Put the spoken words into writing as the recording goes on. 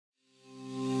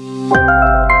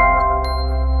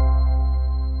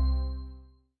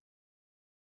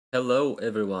Hello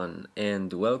everyone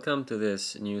and welcome to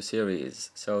this new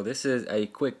series. So this is a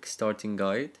quick starting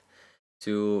guide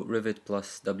to Revit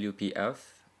plus WPF,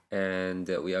 and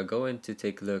we are going to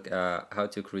take a look at how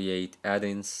to create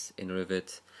add-ins in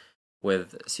Revit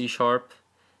with C Sharp.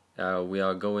 We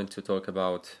are going to talk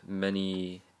about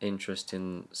many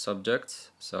interesting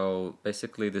subjects. So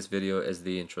basically this video is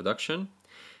the introduction,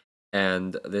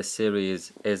 and this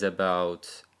series is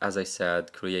about, as I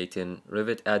said, creating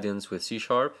Revit add-ins with C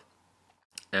Sharp,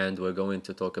 and we're going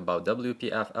to talk about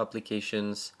WPF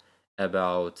applications,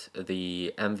 about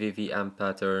the MVVM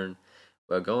pattern.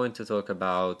 We're going to talk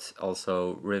about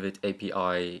also Revit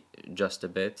API just a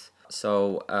bit.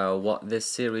 So what this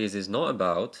series is not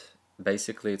about,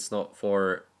 basically it's not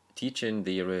for teaching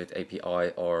the Revit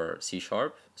API or C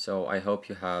Sharp. So I hope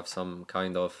you have some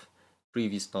kind of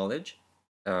previous knowledge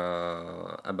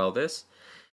about this.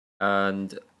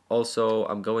 And also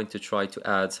I'm going to try to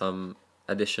add some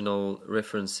additional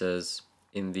references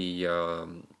in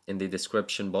the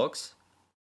description box,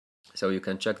 so you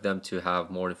can check them to have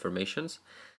more informations.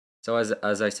 So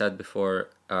as I said before,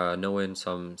 knowing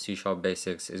some C#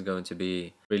 basics is going to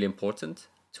be really important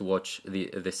to watch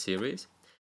this series.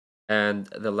 And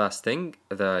the last thing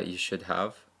that you should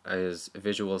have is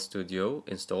Visual Studio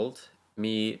installed.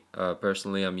 Me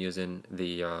personally, I'm using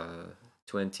the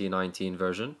 2019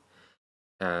 version,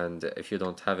 and if you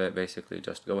don't have it, basically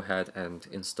just go ahead and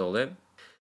install it.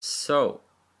 So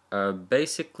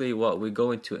basically what we're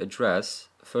going to address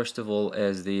first of all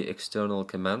is the external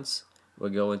commands. We're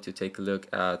going to take a look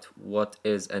at what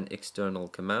is an external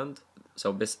command.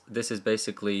 So this is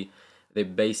basically the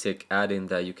basic add-in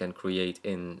that you can create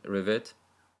in Revit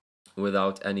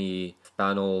without any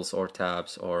panels or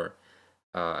tabs or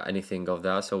anything of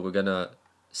that. So we're gonna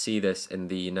see this in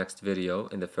the next video,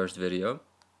 in the first video.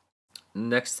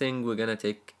 Next thing, we're gonna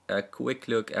take a quick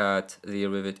look at the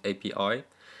Revit API,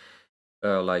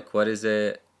 like what is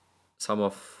it, some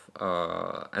of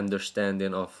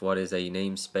understanding of what is a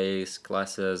namespace,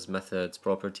 classes, methods,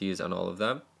 properties, and all of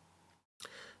them.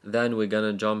 Then we're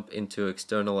gonna jump into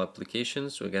external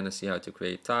applications. We're gonna see how to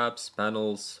create tabs,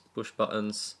 panels, push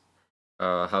buttons,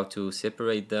 how to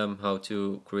separate them, how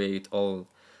to create all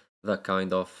that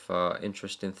kind of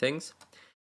interesting things.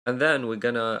 And then we're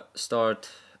gonna start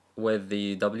with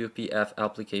the WPF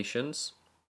applications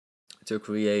to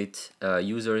create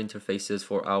user interfaces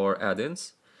for our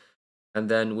add-ins. And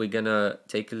then we're gonna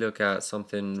take a look at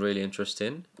something really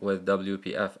interesting with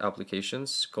WPF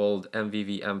applications called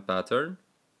MVVM pattern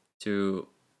to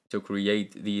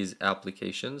create these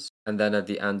applications. And then at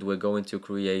the end, we're going to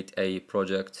create a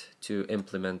project to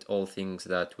implement all things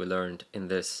that we learned in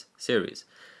this series.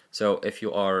 So if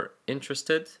you are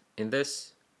interested in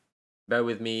this, bear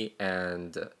with me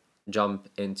and jump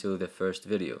into the first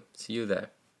video. See you there.